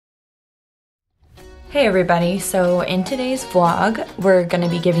Hey everybody, so in today's vlog, we're gonna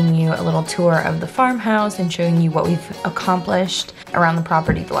be giving you a little tour of the farmhouse and showing you what we've accomplished around the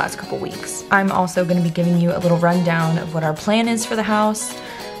property the last couple weeks. I'm also gonna be giving you a little rundown of what our plan is for the house,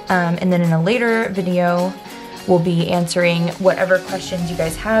 and then in a later video, we'll be answering whatever questions you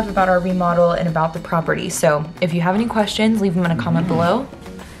guys have about our remodel and about the property. So if you have any questions, leave them in a comment below,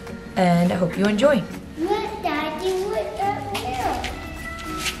 and I hope you enjoy.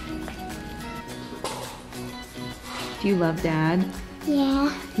 Do you love Dad?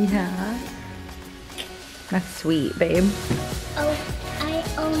 Yeah. Yeah. That's sweet, babe. Oh, I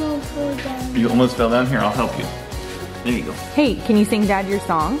almost fell down. You almost fell down? Here, I'll help you. There you go. Hey, can you sing Dad your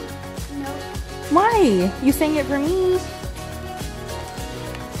song? No. Why? You sang it for me.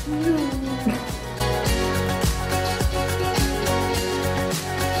 No.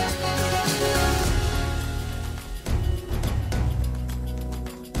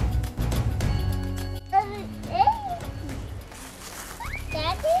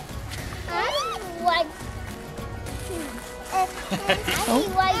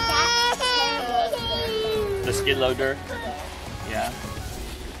 The skid loader. Yeah.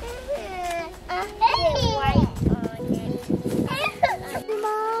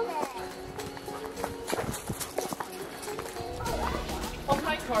 Oh,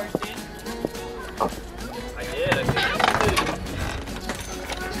 hi, Carson. I did.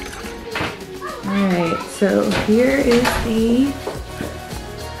 Alright, so here is the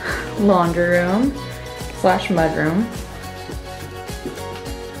laundry room / mudroom.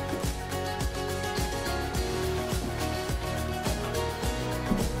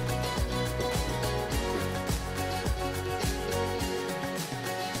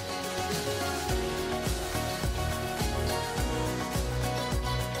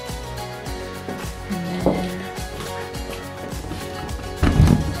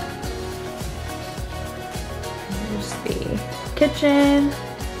 Here's the kitchen.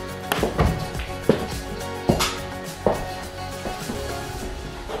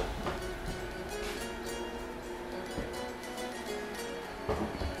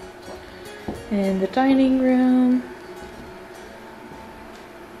 And the dining room.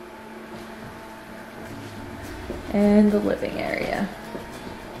 And the living area.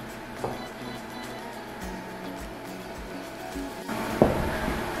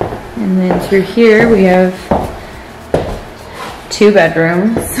 And then through here we have 2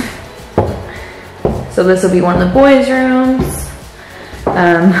 bedrooms. So this will be one of the boys' rooms.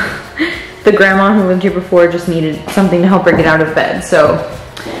 The grandma who lived here before just needed something to help her get out of bed, so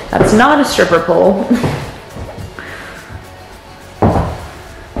that's not a stripper pole.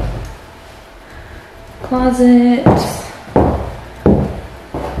 Closet.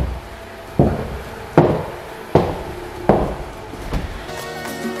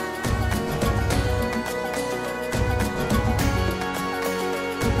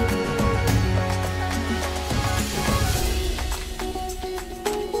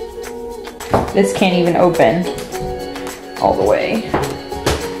 This can't even open all the way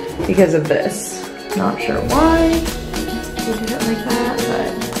because of this. Not sure why we did it like that,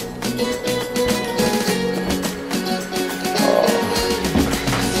 but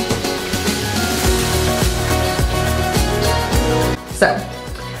so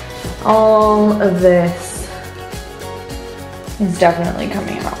all of this is definitely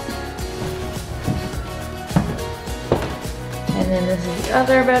coming out. And then this is the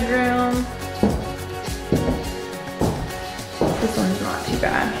other bedroom. This one's not too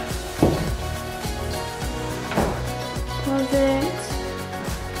bad. Closet.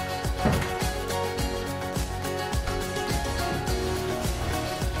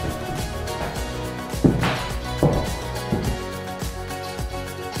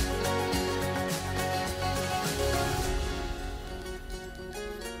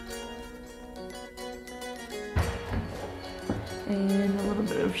 And a little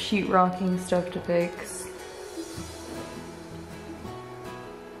bit of sheetrocking stuff to fix.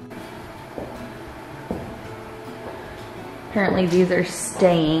 Apparently these are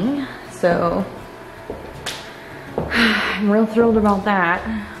staying, so I'm real thrilled about that.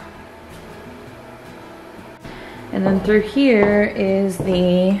 And then through here is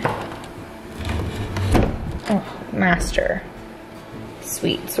the master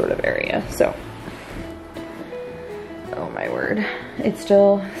suite sort of area. So, oh my word. It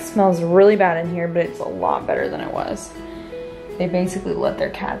still smells really bad in here, but it's a lot better than it was. They basically let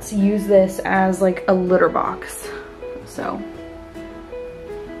their cats use this as like a litter box. So,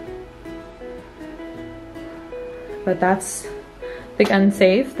 but that's the gun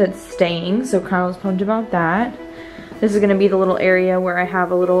safe that's staying, so Kyle's pumped about that. This is gonna be the little area where I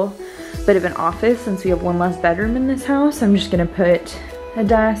have a little bit of an office since we have one less bedroom in this house. I'm just gonna put a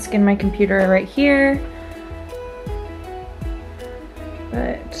desk and my computer right here.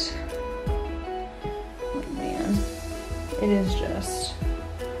 But, oh man, it is just,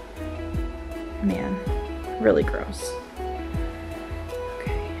 man, really gross.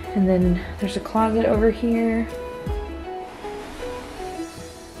 Okay, and then there's a closet over here.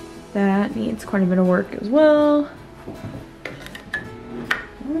 That needs quite a bit of work as well.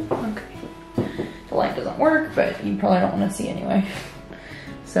 Okay. The light doesn't work, but you probably don't want to see anyway.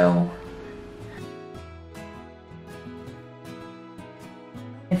 So,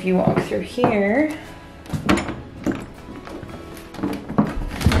 if you walk through here,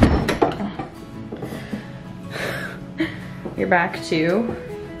 you're back to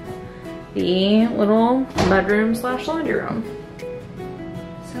the little bedroom slash laundry room.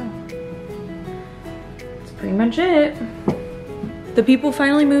 So, that's pretty much it. The people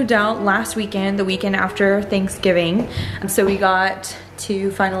finally moved out last weekend, the weekend after Thanksgiving. So we got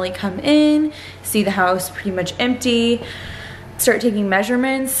to finally come in, see the house pretty much empty, start taking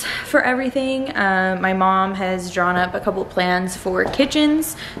measurements for everything. My mom has drawn up a couple of plans for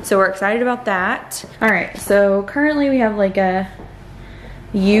kitchens, so we're excited about that. All right, so currently we have like a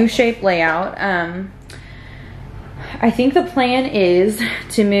U-shaped layout. I think the plan is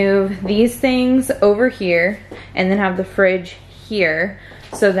to move these things over here and then have the fridge here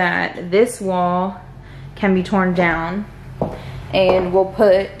so that this wall can be torn down, and we'll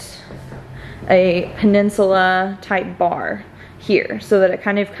put a peninsula type bar here so that it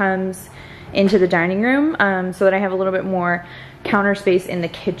kind of comes into the dining room, so that I have a little bit more counter space in the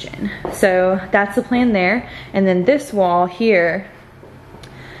kitchen. So that's the plan there. And then this wall here,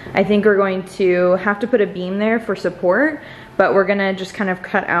 I think we're going to have to put a beam there for support, but we're gonna just kind of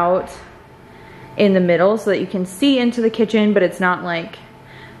cut out in the middle so that you can see into the kitchen, but it's not like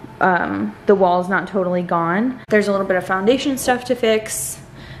the wall's not totally gone. There's a little bit of foundation stuff to fix.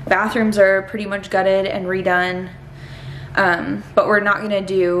 Bathrooms are pretty much gutted and redone, but we're not gonna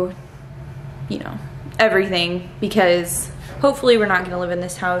do, you know, everything, because hopefully we're not gonna live in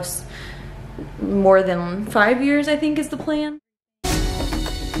this house more than 5 years, I think is the plan.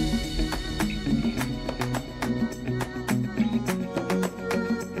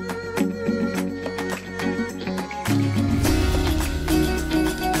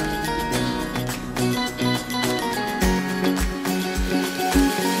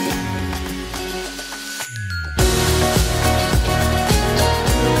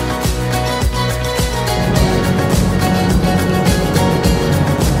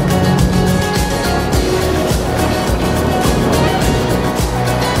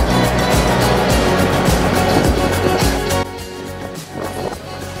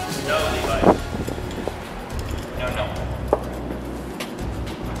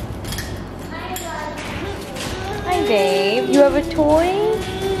 Babe, you have a toy?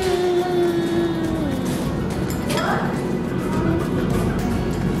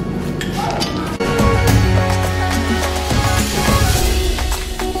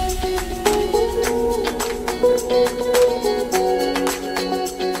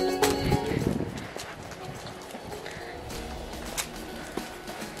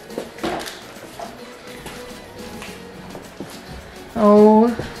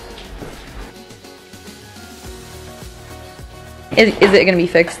 Oh. Is it gonna be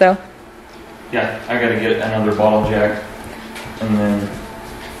fixed though? Yeah, I gotta get another bottle jack, and then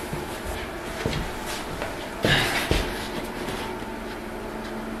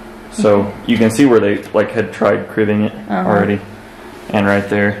so you can see where they like had tried cribbing it already, and right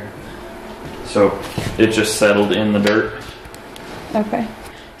there. So it just settled in the dirt. Okay.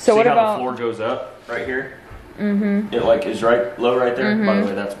 So see what how about the floor goes up right here? Mm-hmm. It like is right low right there. By the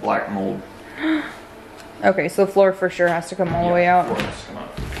way, that's black mold. Okay, so the floor for sure has to come all the way out. The floor has to come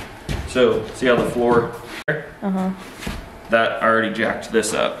up. So see how the floor there? That I already jacked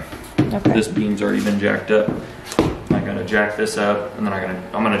this up. Okay. This beam's already been jacked up. I'm gonna jack this up, and then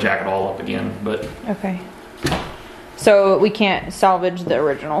I'm gonna jack it all up again. But okay. So we can't salvage the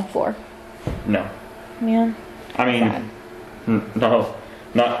original floor. No. Yeah. I mean, no,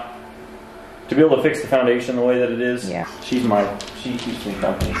 not to be able to fix the foundation the way that it is. Yeah. She keeps me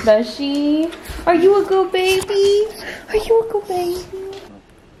company. Does she? Are you a good baby? Are you a good baby?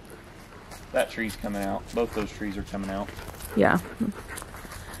 That tree's coming out. Both those trees are coming out. Yeah.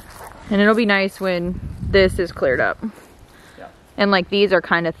 And it'll be nice when this is cleared up. Yeah. And like these are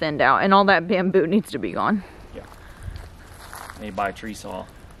kind of thinned out, and all that bamboo needs to be gone. Yeah. Maybe buy a tree saw.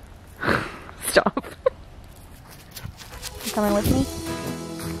 Stop. You coming with me?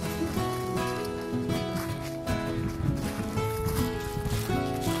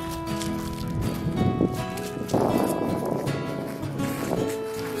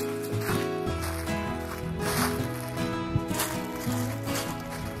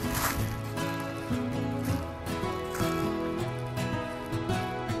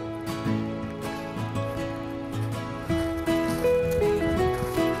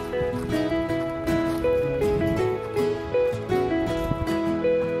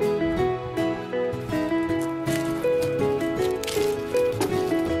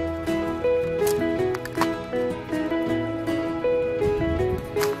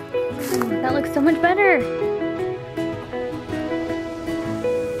 That looks so much better.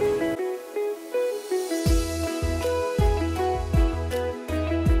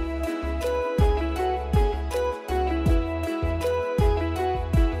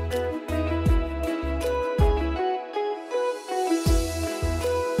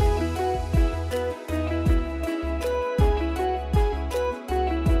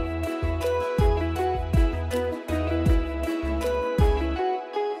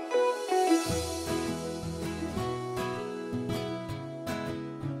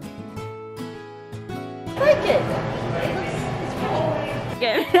 like it. It's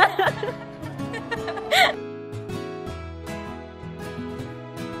Good.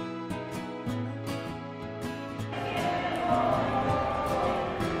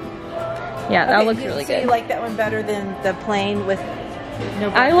 Yeah, that looks really so good. You like that one better than the plain with no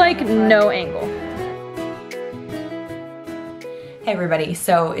button? I like no angle. Hey everybody,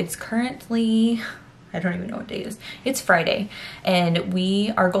 so it's currently, I don't even know what day it is. It's Friday, and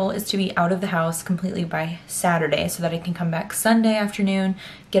our goal is to be out of the house completely by Saturday so that I can come back Sunday afternoon,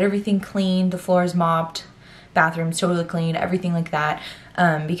 get everything cleaned, the floors mopped, bathrooms totally clean, everything like that,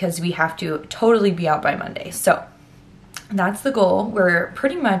 because we have to totally be out by Monday. So that's the goal. We're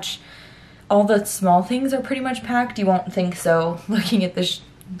pretty much, all the small things are pretty much packed. You won't think so looking at this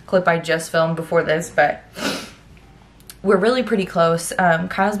clip I just filmed before this, but we're really pretty close.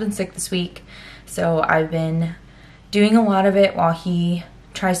 Kyle's been sick this week, so I've been doing a lot of it while he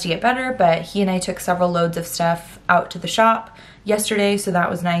tries to get better, but he and I took several loads of stuff out to the shop yesterday, so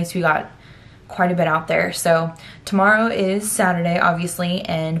that was nice. We got quite a bit out there. So tomorrow is Saturday, obviously,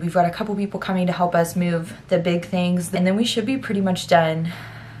 and we've got a couple people coming to help us move the big things, and then we should be pretty much done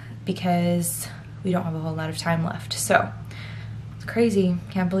because we don't have a whole lot of time left. So it's crazy.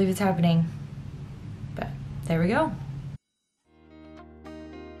 Can't believe it's happening, but there we go.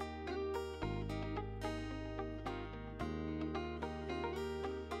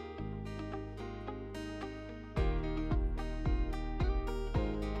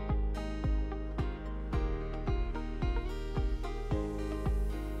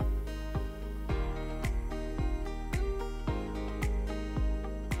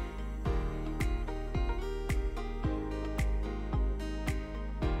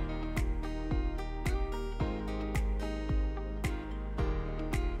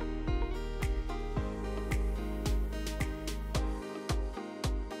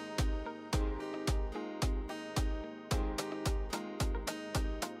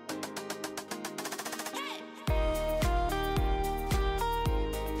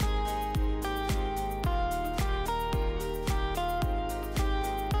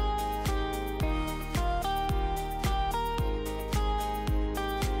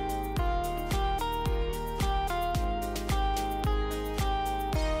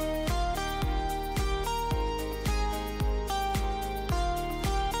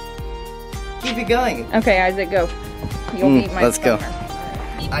 Keep it going. Okay, Isaac, go. You'll beat my let's go.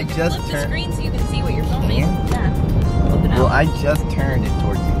 I just flip the turned. screen so you can see what you're filming. Yeah. Open Well, up. I just turned it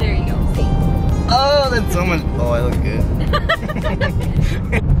towards you. There you go. See? Oh, that's so much. Oh, I look good.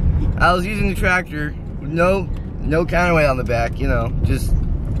 I was using the tractor with no counterweight on the back. You know, just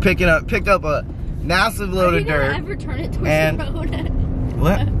picked up a massive load of dirt. Ever turn it towards and the road?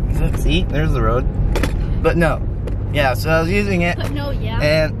 what? See, there's the road. But no, yeah. So I was using it. But no, yeah.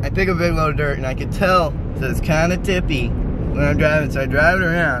 And I pick a big load of dirt, and I could tell that it's kind of tippy when I'm driving, so I drive it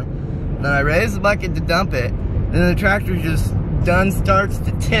around. Then I raise the bucket to dump it, then the tractor just done starts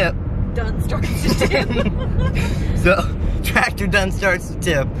to tip. Done starts to tip. So, tractor done starts to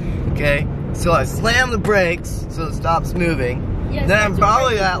tip, okay? So I slam the brakes so it stops moving. Yes, Then I'm that's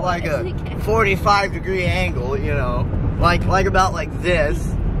probably what at like a 45-degree angle, you know, like about like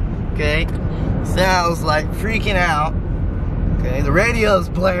this, okay? So I was like freaking out. Okay, the radio's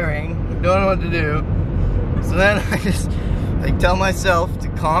blaring, don't know what to do. So then I tell myself to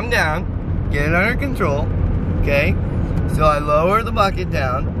calm down, get it under control, okay? So I lower the bucket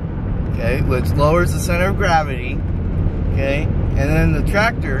down, okay, which lowers the center of gravity, okay? And then the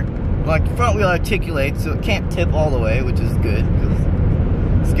tractor, like the front wheel articulates so it can't tip all the way, which is good, because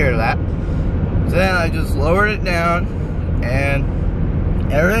I'm scared of that. So then I just lowered it down, and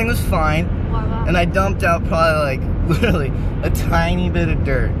everything was fine. And I dumped out probably like literally a tiny bit of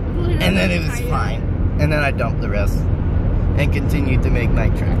dirt, and then it was fine. And then I dumped the rest and continued to make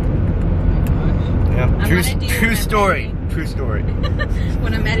night track. Yeah, true story. True story.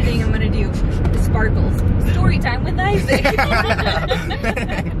 When I'm editing, I'm gonna do the sparkles. Story time with Isaac.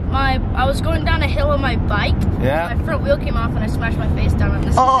 I was going down a hill on my bike. Yeah. My front wheel came off and I smashed my face down on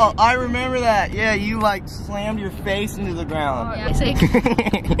this. Oh, I remember that. Yeah, you like slammed your face into the ground. Yeah,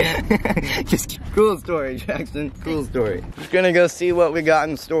 Just cool story, Jackson. Cool story. Just gonna go see what we got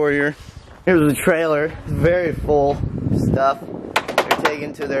in store here. Here's the trailer. It's very full of stuff. They're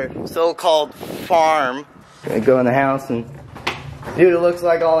taken to their so-called farm. Gonna go in the house and dude, it looks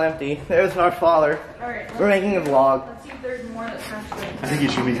like all empty. There's our father. Alright, we're making a vlog. Let's see if there's more that's actually. I think you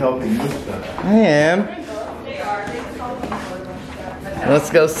should be helping with that. I am. They are. They just help me for a bunch of stuff. Let's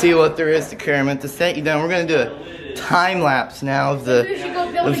go see what there is to Kermit to set you down. We're gonna do a time lapse now of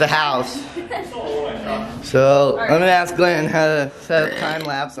the house. So I'm gonna ask Glenn how to set a time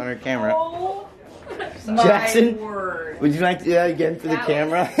lapse on her camera. Jackson, would you like to do that again for the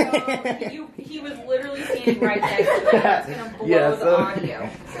camera? He was literally standing right next to it. That's gonna blow the audio.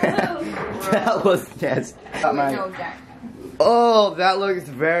 That was yes. Oh, that looks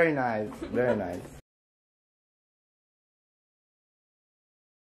very nice. Very nice.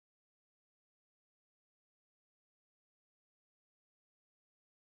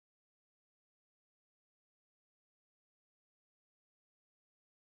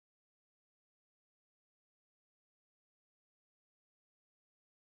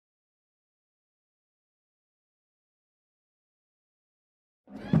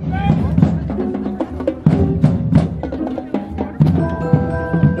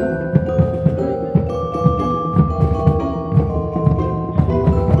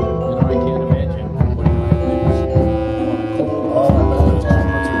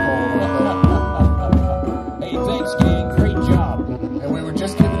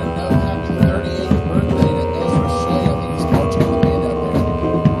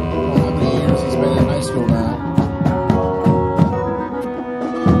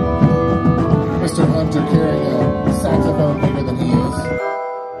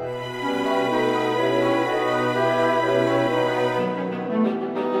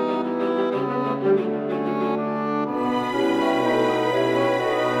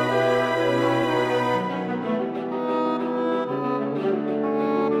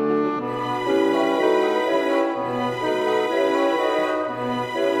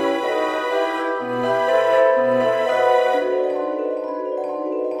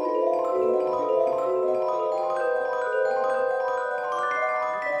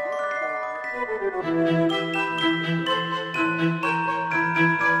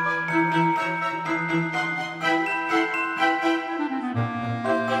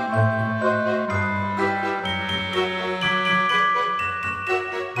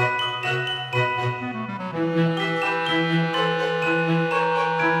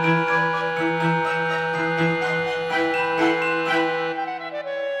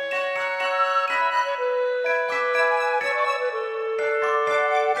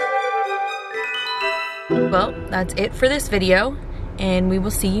 Well, that's it for this video, and we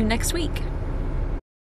will see you next week.